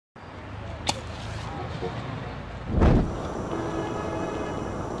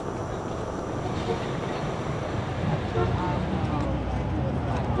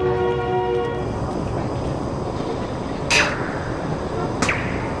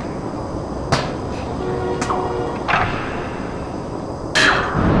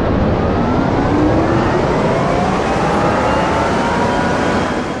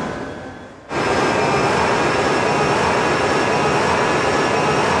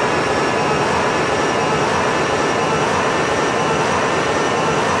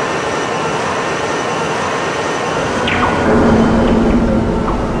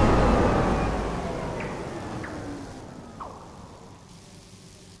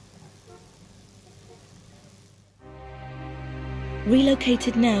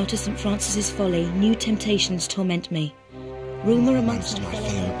Relocated now to St. Francis's Folly, new temptations torment me. Rumour amongst my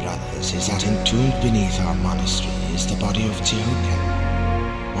fellow brothers is that entombed beneath our monastery is the body of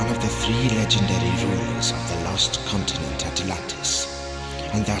Teoken, one of the 3 legendary rulers of the lost continent Atlantis,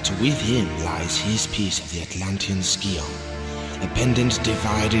 and that with him lies his piece of the Atlantean Skion, a pendant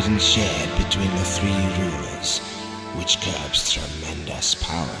divided and shared between the 3 rulers, which curbs tremendous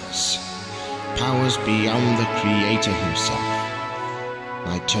powers. Powers beyond the Creator himself.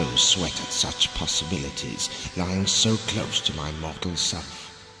 My toes sweat at such possibilities, lying so close to my mortal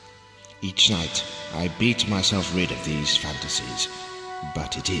self. Each night I beat myself rid of these fantasies,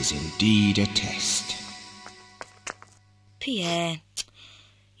 but it is indeed a test. Pierre,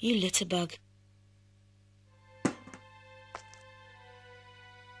 you litterbug.